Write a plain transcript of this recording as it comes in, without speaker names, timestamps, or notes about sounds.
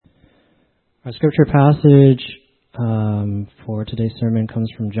Our scripture passage for today's sermon comes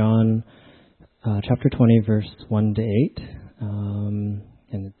from John chapter 20, verse 1 to 8,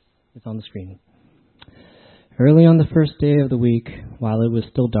 and it's on the screen. Early on the first day of the week, while it was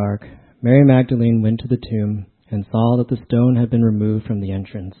still dark, Mary Magdalene went to the tomb and saw that the stone had been removed from the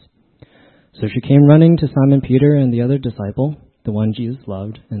entrance. So she came running to Simon Peter and the other disciple, the one Jesus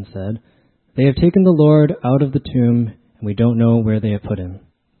loved, and said, "They have taken the Lord out of the tomb, and we don't know where they have put him."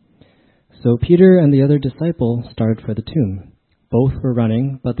 So Peter and the other disciple started for the tomb. Both were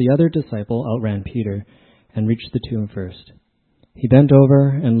running, but the other disciple outran Peter and reached the tomb first. He bent over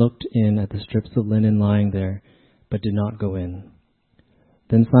and looked in at the strips of linen lying there, but did not go in.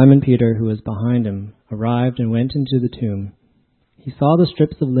 Then Simon Peter, who was behind him, arrived and went into the tomb. He saw the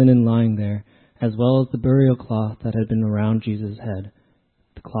strips of linen lying there, as well as the burial cloth that had been around Jesus' head.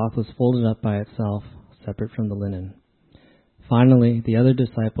 The cloth was folded up by itself, separate from the linen. Finally, the other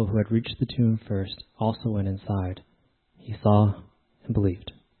disciple who had reached the tomb first also went inside. He saw and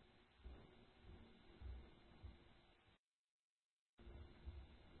believed.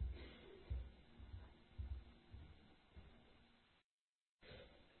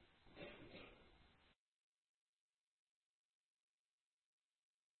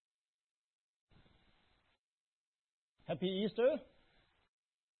 Happy Easter.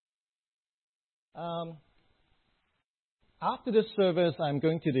 After this service, I'm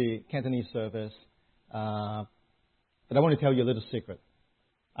going to the Cantonese service, but I want to tell you a little secret.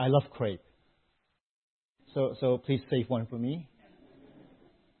 I love crepe. So please save one for me.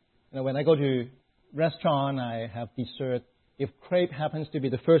 You know, when I go to restaurant, I have dessert. If crepe happens to be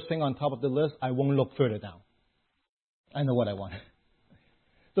the first thing on top of the list, I won't look further down. I know what I want.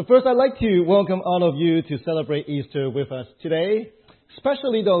 So first, I'd like to welcome all of you to celebrate Easter with us today,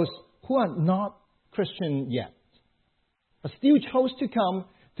 especially those who are not Christian yet, but still chose to come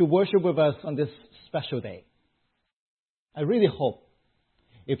to worship with us on this special day. I really hope,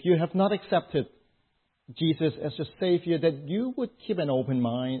 if you have not accepted Jesus as your Savior, that you would keep an open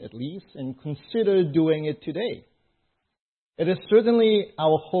mind at least and consider doing it today. It is certainly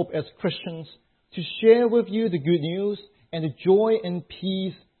our hope as Christians to share with you the good news and the joy and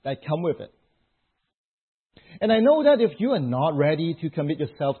peace that come with it. And I know that if you are not ready to commit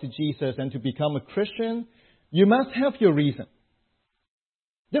yourself to Jesus and to become a Christian, you must have your reason.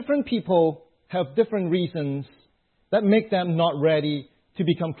 Different people have different reasons that make them not ready to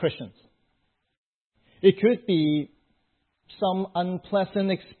become Christians. It could be some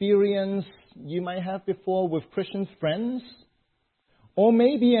unpleasant experience you might have before with Christian friends, or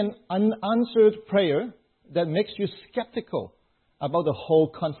maybe an unanswered prayer that makes you skeptical about the whole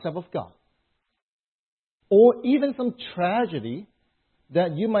concept of God. Or even some tragedy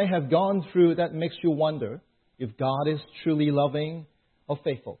that you might have gone through that makes you wonder if God is truly loving or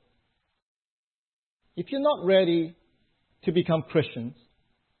faithful. If you're not ready to become Christians,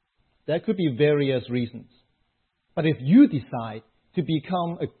 there could be various reasons. But if you decide to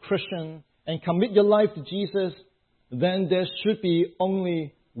become a Christian and commit your life to Jesus, then there should be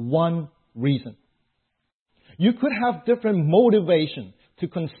only one reason. You could have different motivation to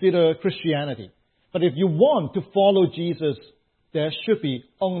consider Christianity. But if you want to follow Jesus, there should be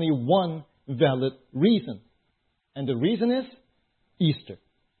only one valid reason. And the reason is Easter.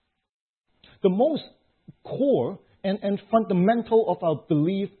 The most core and fundamental of our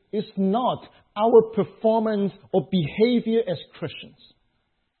belief is not our performance or behavior as Christians,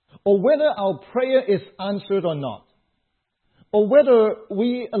 or whether our prayer is answered or not, or whether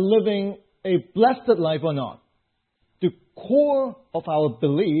we are living a blessed life or not. The core of our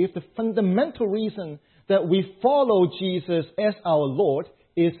belief, the fundamental reason that we follow Jesus as our Lord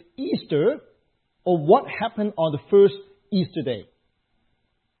is Easter, or what happened on the first Easter day.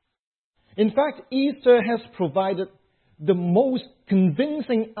 In fact, Easter has provided the most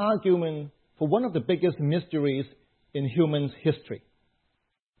convincing argument for one of the biggest mysteries in human history.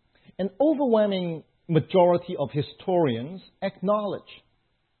 An overwhelming majority of historians acknowledge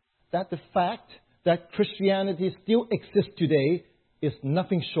that the fact that Christianity still exists today is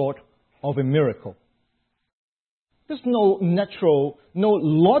nothing short of a miracle. There's no natural, no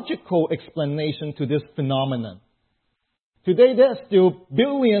logical explanation to this phenomenon. Today, there are still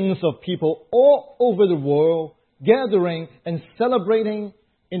billions of people all over the world gathering and celebrating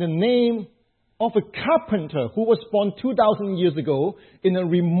in the name of a carpenter who was born 2,000 years ago in a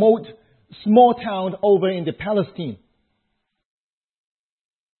remote small town over in the Palestine.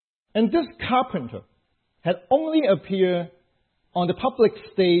 And this carpenter had only appeared on the public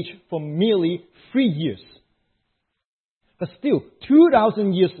stage for merely 3 years. But still,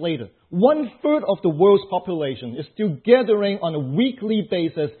 2,000 years later, 1/3 of the world's population is still gathering on a weekly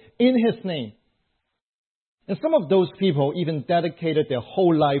basis in His name. And some of those people even dedicated their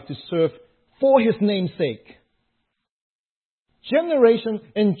whole life to serve for His name's sake. Generation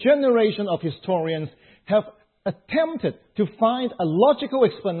and generation of historians have attempted to find a logical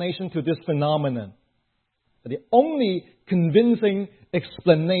explanation to this phenomenon. But the only convincing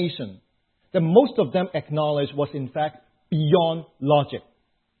explanation that most of them acknowledged was in fact beyond logic.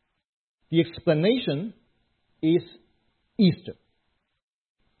 The explanation is Easter.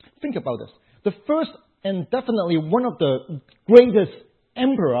 Think about this. The first and definitely one of the greatest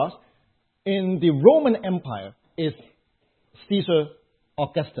emperors in the Roman Empire is Caesar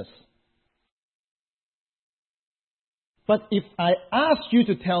Augustus. But if I ask you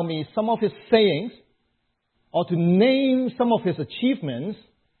to tell me some of his sayings or to name some of his achievements,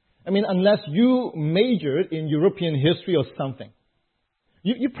 unless you majored in European history or something,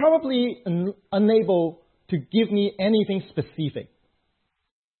 you're probably unable to give me anything specific.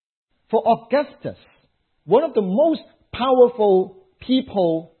 For Augustus, one of the most powerful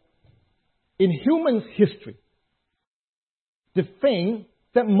people in human history, the thing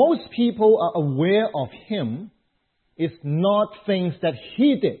that most people are aware of him is not things that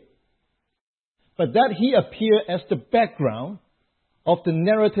he did, but that he appeared as the background of the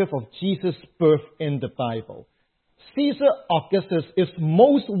narrative of Jesus' birth in the Bible. Caesar Augustus is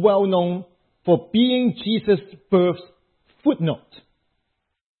most well known for being Jesus' birth's footnote.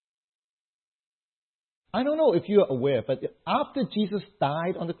 I don't know if you are aware, but after Jesus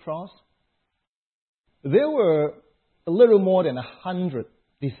died on the cross, there were a little more than 100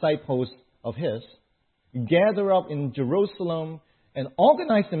 disciples of his gathered up in Jerusalem and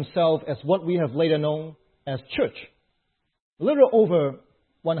organized themselves as what we have later known as church. A little over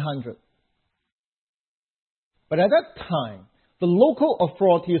 100. But at that time, the local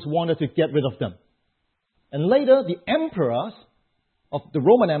authorities wanted to get rid of them. And later, the emperors of the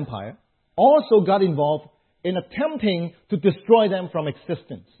Roman Empire also got involved in attempting to destroy them from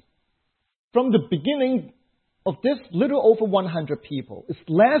existence. From the beginning of this little over 100 people, it's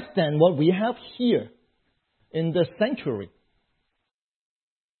less than what we have here in the sanctuary.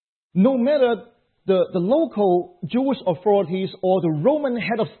 No matter the local Jewish authorities or the Roman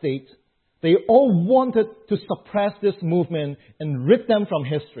head of state, they all wanted to suppress this movement and rid them from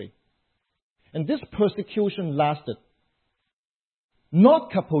history. And this persecution lasted not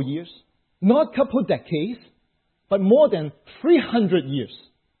a couple years, not a couple decades, but more than 300 years.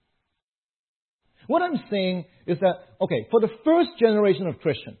 What I'm saying is that, for the first generation of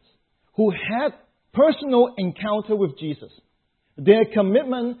Christians who had personal encounter with Jesus, their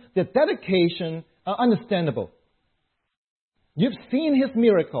commitment, their dedication are understandable. You've seen His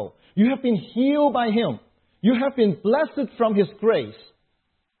miracle. You have been healed by Him. You have been blessed from His grace.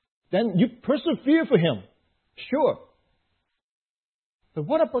 Then you persevere for Him. Sure. But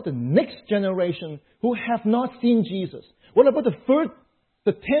what about the next generation who have not seen Jesus? What about the third,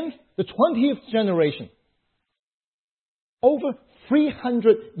 the 10th, the 20th generation? Over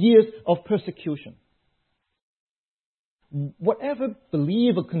 300 years of persecution. Whatever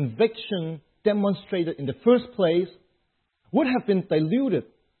belief or conviction demonstrated in the first place would have been diluted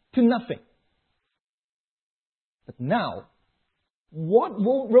to nothing. But now, what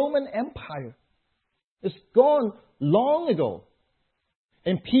Roman Empire is gone long ago.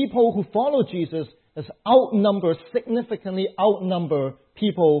 And people who follow Jesus significantly outnumber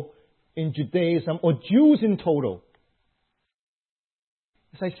people in Judaism or Jews in total.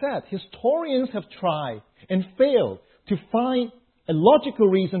 As I said, historians have tried and failed to find a logical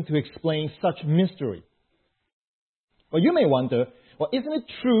reason to explain such mystery. Well, you may wonder, isn't it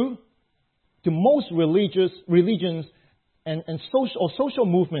true to most religions and social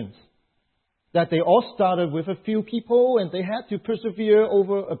movements that they all started with a few people and they had to persevere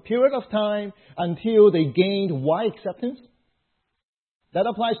over a period of time until they gained wide acceptance? That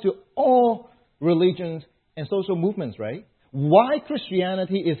applies to all religions and social movements, right? Why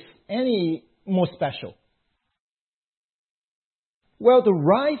Christianity is any more special? Well, the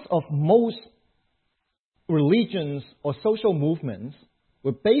rise of most religions or social movements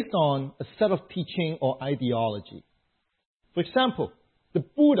were based on a set of teaching or ideology. For example, the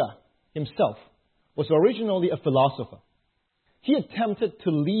Buddha himself was originally a philosopher. He attempted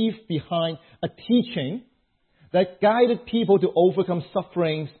to leave behind a teaching that guided people to overcome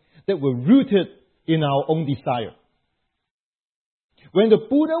sufferings that were rooted in our own desire. When the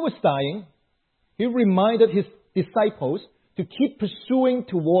Buddha was dying, he reminded his disciples to keep pursuing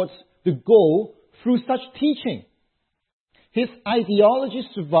towards the goal through such teaching. His ideology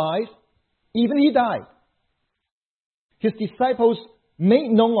survived, even he died. His disciples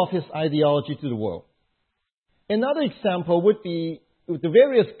made known of his ideology to the world. Another example would be the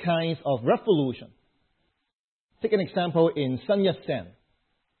various kinds of revolution. Take an example in Sun Yat-sen.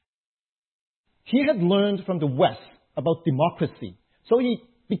 He had learned from the West about democracy, so he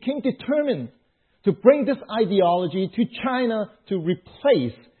became determined to bring this ideology to China to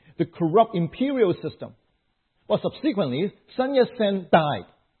replace the corrupt imperial system. Well, subsequently, Sun Yat-sen died,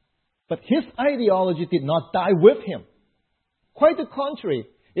 but his ideology did not die with him. Quite the contrary,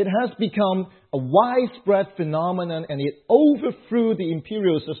 it has become a widespread phenomenon, and it overthrew the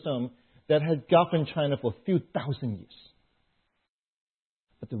imperial system that had governed China for a few thousand years.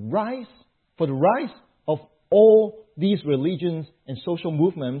 But for the rise of all these religions and social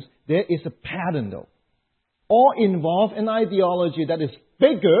movements, there is a pattern though. All involve an ideology that is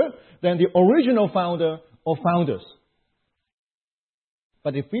bigger than the original founder or founders.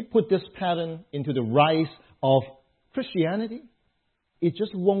 But if we put this pattern into the rise of Christianity, it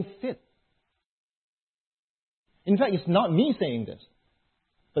just won't fit. In fact, it's not me saying this,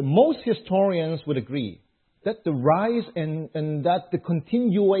 but most historians would agree that the rise and that the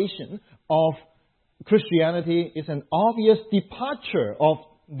continuation of Christianity is an obvious departure of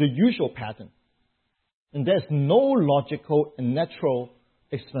the usual pattern. And there's no logical and natural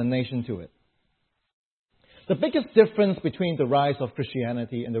explanation to it. The biggest difference between the rise of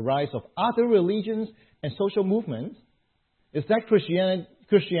Christianity and the rise of other religions and social movements is that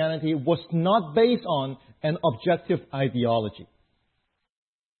Christianity was not based on an objective ideology.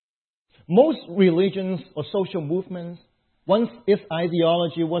 Most religions or social movements, once its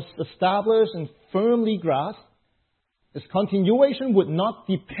ideology was established and firmly grasped, its continuation would not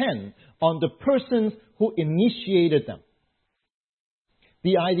depend on the persons who initiated them.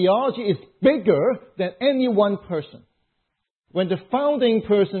 The ideology is bigger than any one person. When the founding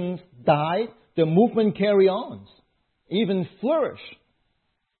persons died, the movement carried on, even flourished.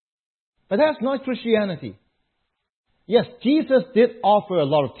 But that's not Christianity. Yes, Jesus did offer a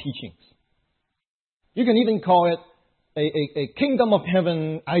lot of teachings. You can even call it a kingdom of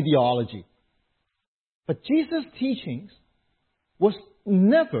heaven ideology. But Jesus' teachings was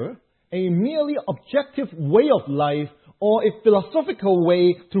never a merely objective way of life or a philosophical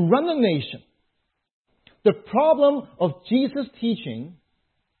way to run a nation. The problem of Jesus' teaching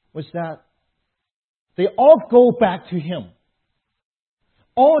was that they all go back to Him.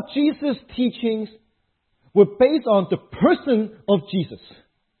 All Jesus' teachings were based on the person of Jesus.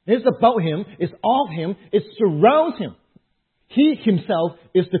 It's about Him, it's of Him, it surrounds Him. He Himself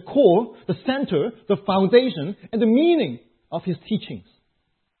is the core, the center, the foundation, and the meaning of His teachings.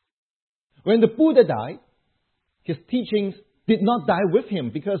 When the Buddha died, His teachings did not die with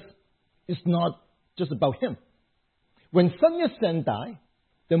Him because it's not just about Him. When Sun Yat-sen died,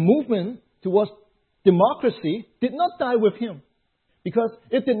 the movement towards democracy did not die with Him because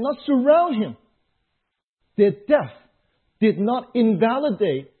it did not surround Him. Their death did not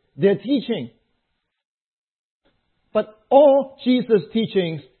invalidate their teaching. But all Jesus'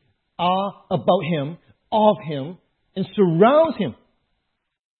 teachings are about Him, of Him, and surround Him.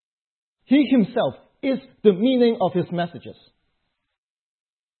 He Himself is the meaning of His messages.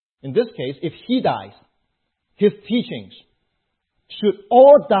 In this case, if He dies, His teachings should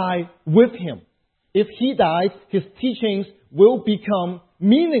all die with Him. If He dies, His teachings will become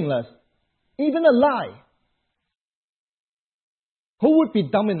meaningless, even a lie. Who would be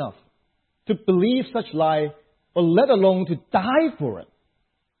dumb enough to believe such lie, or let alone to die for it?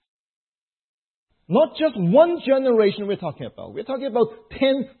 Not just one generation we're talking about. We're talking about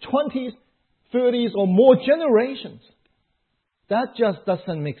 10, 20s, 30s, or more generations. That just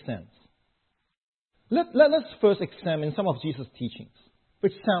doesn't make sense. Let's first examine some of Jesus' teachings. For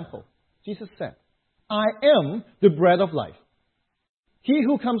example, Jesus said, I am the bread of life. He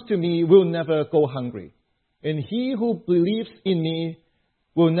who comes to me will never go hungry, and he who believes in me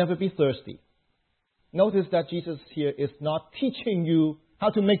will never be thirsty. Notice that Jesus here is not teaching you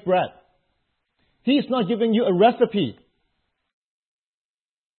how to make bread. He is not giving you a recipe.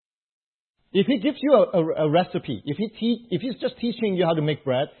 If He gives you a recipe, if He's just teaching you how to make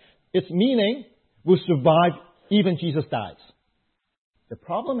bread, its meaning will survive even Jesus dies. The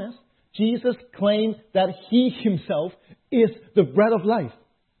problem is, Jesus claimed that He Himself is the bread of life.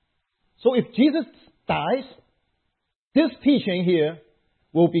 So if Jesus dies, this teaching here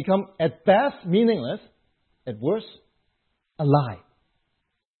will become at best meaningless, at worst a lie.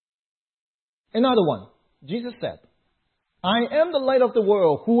 Another one, Jesus said, I am the light of the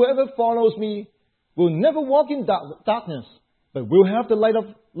world. Whoever follows me will never walk in darkness, but will have the light of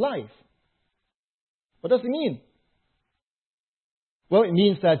life. What does it mean? Well, it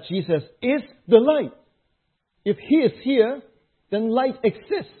means that Jesus is the light. If He is here, then light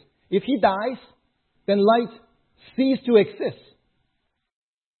exists. If he dies, then light ceases to exist.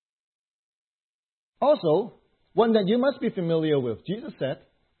 Also, one that you must be familiar with, Jesus said,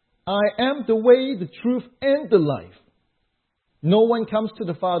 I am the way, the truth, and the life. No one comes to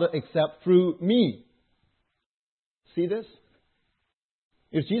the Father except through me. See this?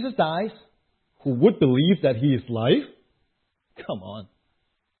 If Jesus dies, who would believe that he is life? Come on.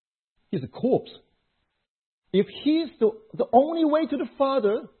 He's a corpse. If he's the only way to the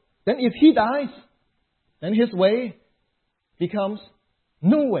Father, then if he dies, then his way becomes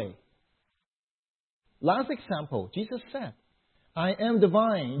no way. Last example, Jesus said, I am the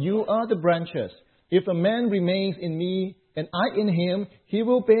vine, you are the branches. If a man remains in me and I in him, he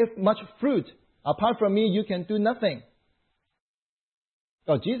will bear much fruit. Apart from me, you can do nothing.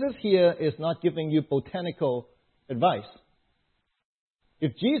 Now, Jesus here is not giving you botanical advice.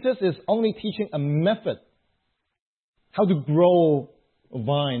 If Jesus is only teaching a method, how to grow a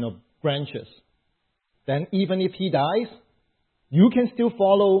vine or branches, then even if he dies, you can still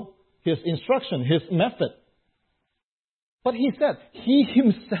follow his instruction, his method. But he said, he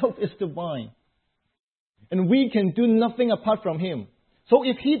himself is the vine. And we can do nothing apart from him. So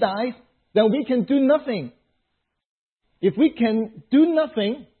if he dies, then we can do nothing. If we can do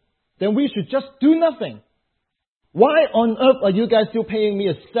nothing, then we should just do nothing. Why on earth are you guys still paying me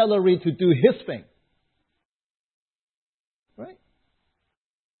a salary to do his thing? Right?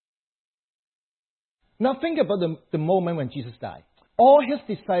 Now think about the moment when Jesus died. All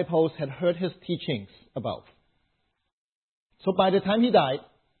his disciples had heard his teachings above. So by the time he died,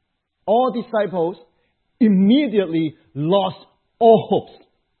 all disciples immediately lost all hopes.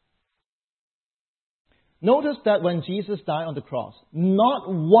 Notice that when Jesus died on the cross, not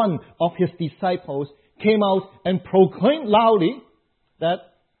one of his disciples came out and proclaimed loudly that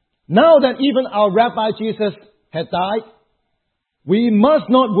now that even our Rabbi Jesus had died, we must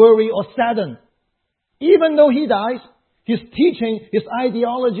not worry or sadden. Even though he dies, his teaching, his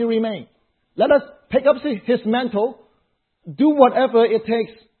ideology remains. Let us pick up his mantle, do whatever it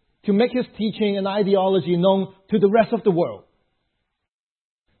takes to make his teaching and ideology known to the rest of the world.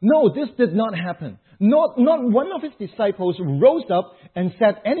 No, this did not happen. Not one of his disciples rose up and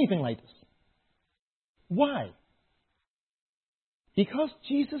said anything like this. Why? Because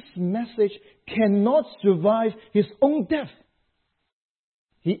Jesus' message cannot survive his own death.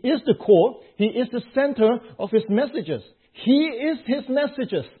 He is the core. He is the center of his messages. He is his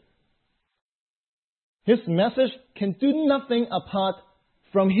messages. His message can do nothing apart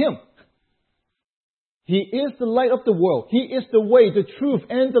from him. He is the light of the world. He is the way, the truth,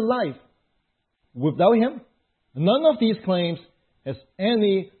 and the life. Without him, none of these claims has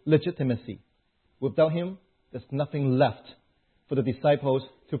any legitimacy. Without him, there's nothing left for the disciples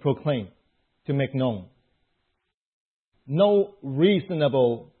to proclaim, to make known. No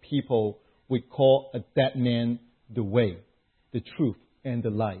reasonable people would call a dead man the way, the truth, and the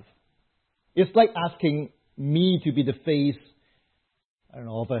life. It's like asking me to be the face,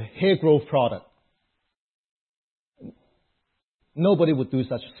 of a hair growth product. Nobody would do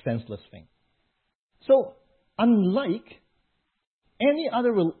such senseless thing. So, unlike any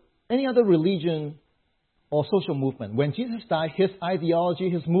other religion or social movement, when Jesus died, his ideology,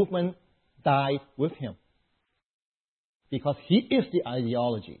 his movement died with him. Because he is the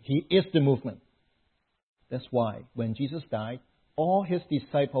ideology. He is the movement. That's why when Jesus died, all his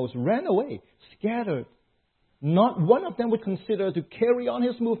disciples ran away, scattered. Not one of them would consider to carry on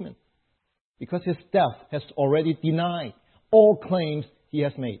his movement. Because his death has already denied all claims he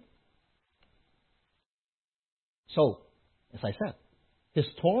has made. So, as I said,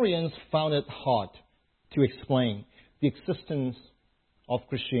 historians found it hard to explain the existence of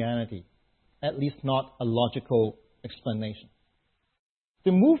Christianity, at least not a logical explanation.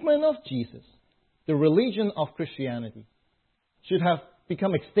 The movement of Jesus, the religion of Christianity, should have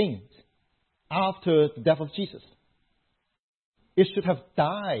become extinct after the death of Jesus. It should have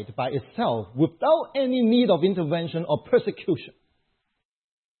died by itself without any need of intervention or persecution.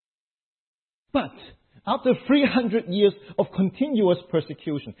 But after 300 years of continuous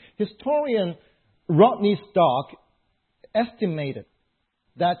persecution, historian Rodney Stark estimated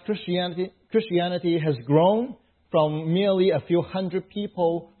that Christianity has grown from merely a few hundred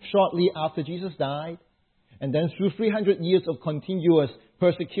people shortly after Jesus died, and then through 300 years of continuous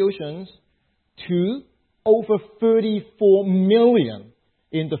persecutions, to over 34 million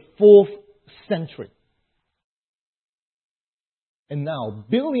in the 4th century. And now,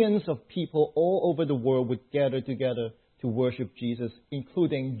 billions of people all over the world would gather together to worship Jesus,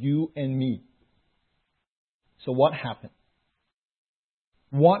 including you and me. So what happened?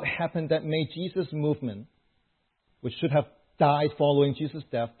 What happened that made Jesus' movement, which should have died following Jesus'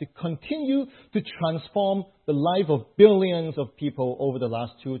 death to continue to transform the life of billions of people over the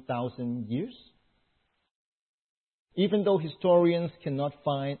last 2,000 years? Even though historians cannot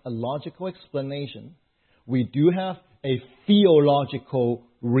find a logical explanation, we do have a theological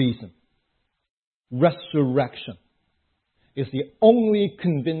reason. Resurrection is the only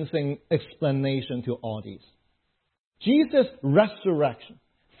convincing explanation to all these. Jesus' resurrection,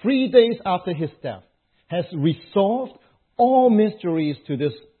 3 days after his death, has resolved all mysteries to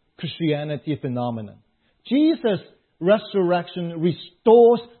this Christianity phenomenon. Jesus' resurrection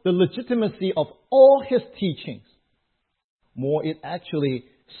restores the legitimacy of all his teachings. More, it actually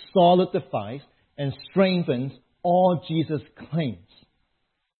solidifies and strengthens all Jesus' claims.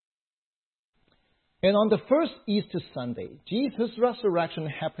 And on the first Easter Sunday, Jesus' resurrection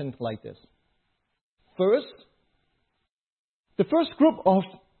happened like this. First, the first group of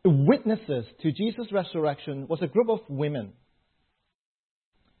witnesses to Jesus' resurrection was a group of women.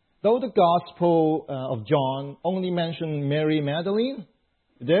 Though the Gospel of John only mentioned Mary Magdalene,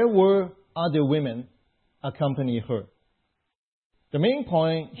 there were other women accompanying her. The main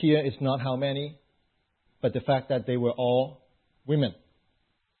point here is not how many, but the fact that they were all women.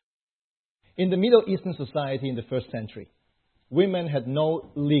 In the Middle Eastern society in the first century, women had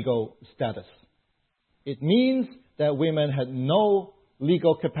no legal status. It means that women had no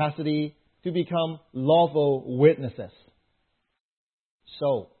legal capacity to become lawful witnesses.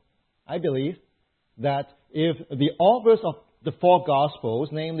 So, I believe that if the authors of the four Gospels,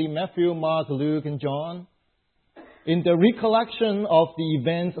 namely Matthew, Mark, Luke, and John, in the recollection of the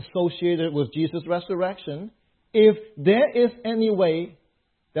events associated with Jesus' resurrection, if there is any way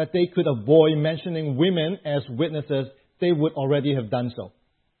that they could avoid mentioning women as witnesses, they would already have done so.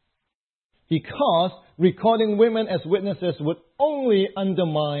 Because recording women as witnesses would only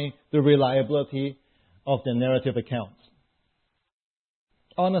undermine the reliability of the narrative accounts.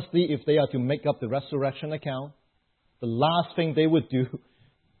 Honestly, if they are to make up the resurrection account, the last thing they would do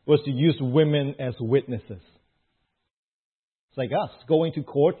was to use women as witnesses. It's like us going to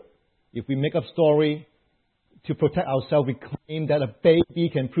court. If we make up story to protect ourselves, we claim that a baby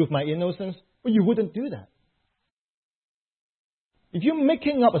can prove my innocence. Well, you wouldn't do that. If you're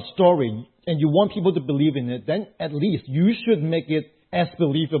making up a story and you want people to believe in it, then at least you should make it as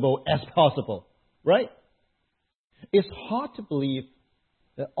believable as possible, right? It's hard to believe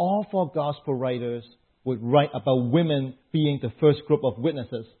that all four gospel writers would write about women being the first group of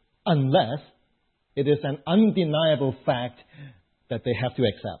witnesses unless it is an undeniable fact that they have to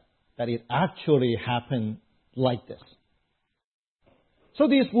accept, that it actually happened like this. So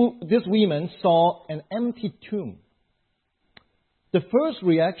these women saw an empty tomb. The first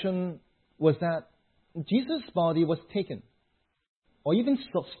reaction was that Jesus' body was taken or even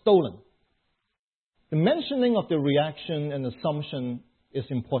stolen. The mentioning of the reaction and assumption is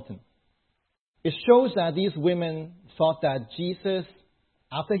important. It shows that these women thought that Jesus,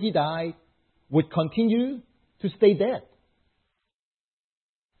 after he died, would continue to stay dead.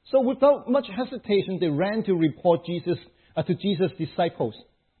 So without much hesitation, they ran to report Jesus to Jesus' disciples.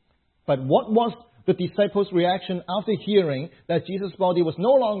 But what was the disciples' reaction after hearing that Jesus' body was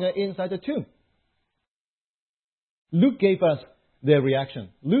no longer inside the tomb? Luke gave us their reaction.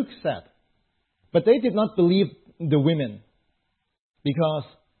 Luke said, but they did not believe the women because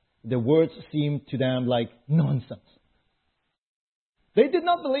the words seemed to them like nonsense. They did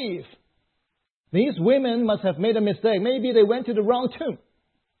not believe. These women must have made a mistake. Maybe they went to the wrong tomb.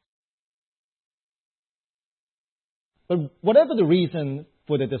 But whatever the reason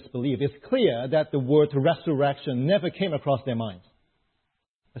for the disbelief, it's clear that the word resurrection never came across their minds.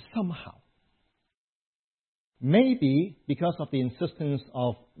 But somehow, maybe because of the insistence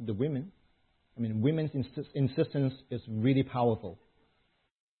of the women, women's insistence is really powerful.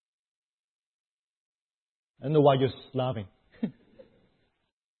 I don't know why you're laughing.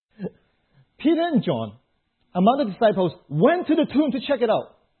 Peter and John, among the disciples, went to the tomb to check it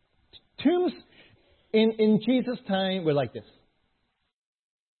out. Tombs in Jesus' time were like this.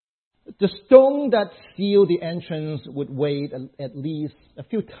 The stone that sealed the entrance would weigh at least a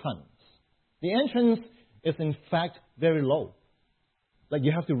few tons. The entrance is in fact very low. Like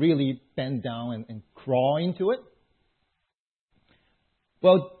you have to really bend down and crawl into it.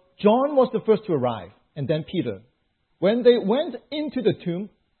 Well, John was the first to arrive, and then Peter. When they went into the tomb,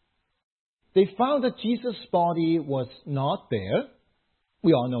 they found that Jesus' body was not there.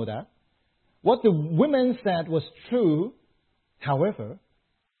 We all know that. What the women said was true. However,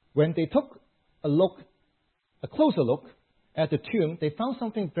 when they took a closer look at the tomb, they found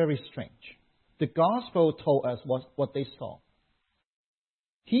something very strange. The gospel told us what they saw.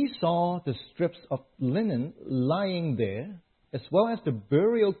 He saw the strips of linen lying there as well as the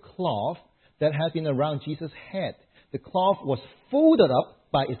burial cloth that had been around Jesus' head. The cloth was folded up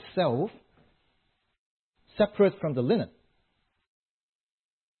by itself, separate from the linen.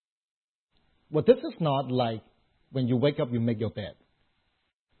 Well, this is not like when you wake up, you make your bed.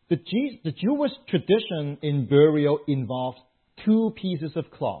 The Jewish tradition in burial involves two pieces of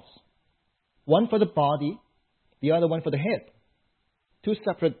cloth. One for the body, the other one for the head. Two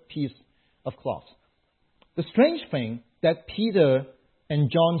separate pieces of cloth. The strange thing that Peter and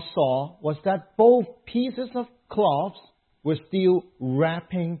John saw was that both pieces of cloth were still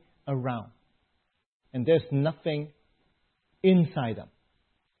wrapping around. And there's nothing inside them.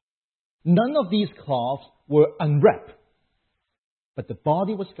 None of these cloths were unwrapped. But the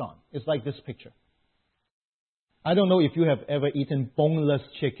body was gone. It's like this picture. I don't know if you have ever eaten boneless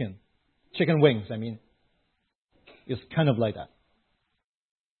chicken. Chicken wings, I mean. It's kind of like that.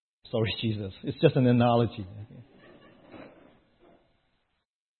 Sorry, Jesus. It's just an analogy.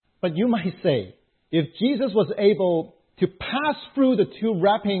 But you might say, if Jesus was able to pass through the two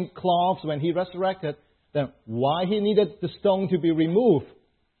wrapping cloths when he resurrected, then why he needed the stone to be removed?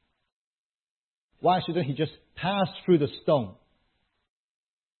 Why shouldn't he just pass through the stone?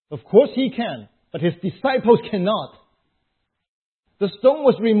 Of course he can, but his disciples cannot. The stone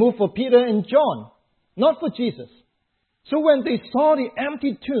was removed for Peter and John, not for Jesus. So when they saw the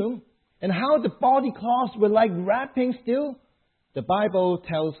empty tomb and how the body cloths were like wrapping still, the Bible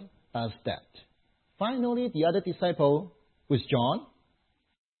tells us that. Finally, the other disciple was John,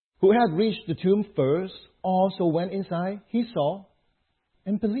 who had reached the tomb first, also went inside. He saw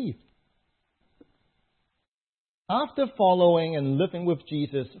and believed. After following and living with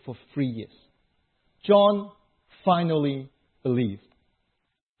Jesus for 3 years, John finally believed.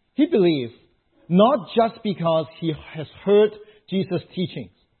 He believed not just because he has heard Jesus'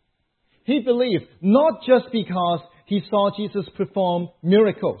 teachings. He believed not just because he saw Jesus perform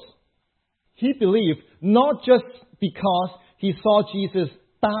miracles. He believed not just because he saw Jesus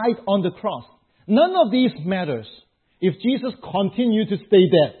died on the cross. None of these matters if Jesus continued to stay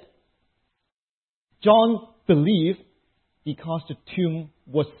dead. John believed because the tomb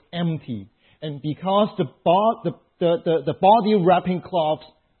was empty and because the body wrapping cloths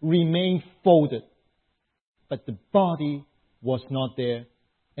remained folded. But the body was not there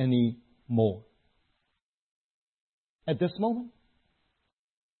anymore. At this moment,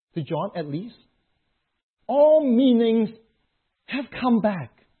 to John at least, all meanings have come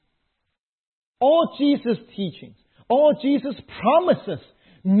back. All Jesus' teachings, all Jesus' promises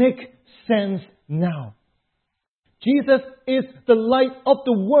make sense now. Jesus is the light of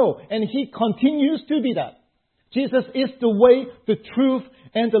the world, and He continues to be that. Jesus is the way, the truth,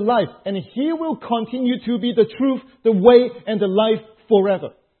 and the life, and He will continue to be the truth, the way, and the life forever.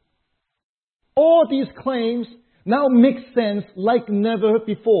 All these claims now make sense like never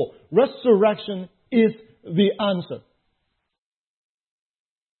before. Resurrection is the answer.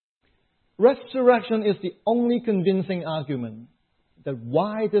 Resurrection is the only convincing argument that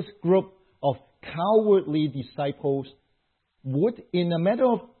why this group of cowardly disciples would, in a matter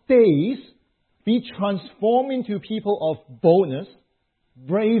of days, be transformed into people of boldness,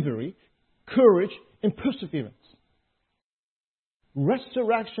 bravery, courage, and perseverance.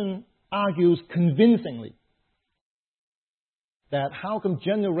 Resurrection argues convincingly that how come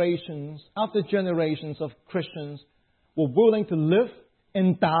generations after generations of Christians were willing to live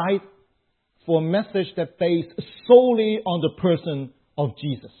and die for a message that based solely on the person of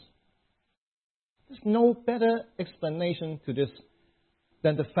Jesus. There's no better explanation to this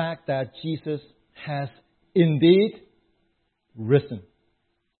than the fact that Jesus has indeed risen.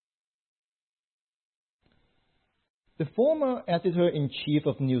 The former editor-in-chief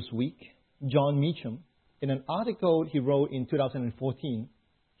of Newsweek, John Meacham, in an article he wrote in 2014,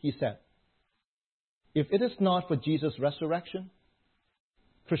 he said, "If it is not for Jesus' resurrection,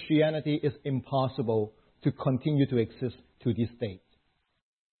 Christianity is impossible to continue to exist to this date."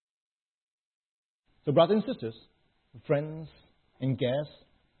 So brothers and sisters, friends and guests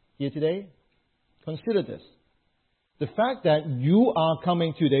here today, consider this. The fact that you are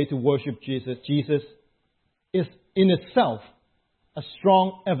coming today to worship Jesus is in itself a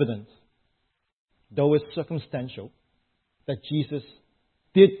strong evidence, though it's circumstantial, that Jesus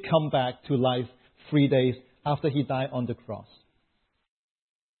did come back to life 3 days after He died on the cross.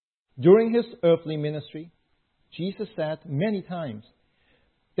 During His earthly ministry, Jesus said many times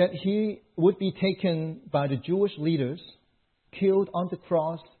that He would be taken by the Jewish leaders, killed on the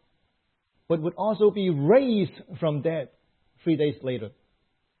cross, but would also be raised from dead 3 days later.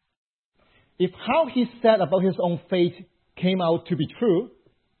 If how He said about His own faith came out to be true,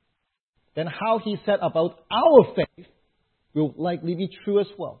 then how He said about our faith will likely be true as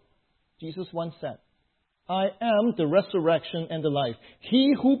well. Jesus once said, I am the resurrection and the life.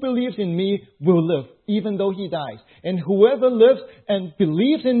 He who believes in me will live, even though he dies. And whoever lives and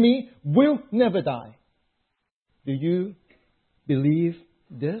believes in me will never die. Do you believe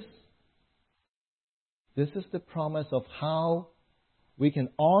this? This is the promise of how we can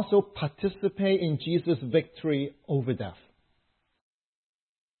also participate in Jesus' victory over death.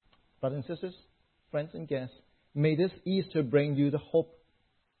 Brothers and sisters, friends and guests, may this Easter bring you the hope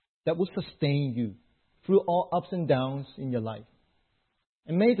that will sustain you through all ups and downs in your life.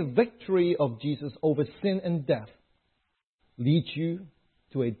 And may the victory of Jesus over sin and death lead you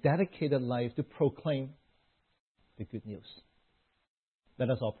to a dedicated life to proclaim the good news. Let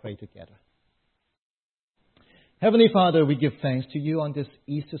us all pray together. Heavenly Father, we give thanks to you on this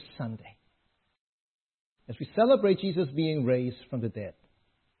Easter Sunday as we celebrate Jesus being raised from the dead.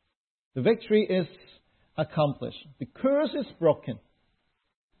 The victory is accomplished. The curse is broken.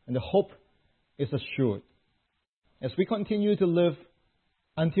 And the hope is assured. As we continue to live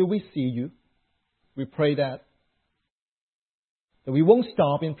until we see you, we pray that we won't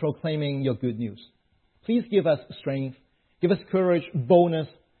stop in proclaiming your good news. Please give us strength, give us courage, boldness,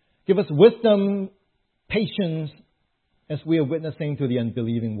 give us wisdom, patience as we are witnessing to the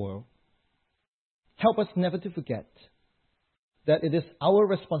unbelieving world. Help us never to forget that it is our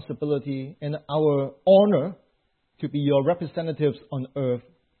responsibility and our honor to be your representatives on earth,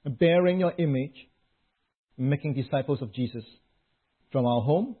 bearing your image, making disciples of Jesus from our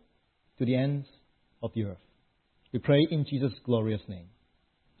home to the ends of the earth. We pray in Jesus' glorious name.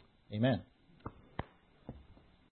 Amen.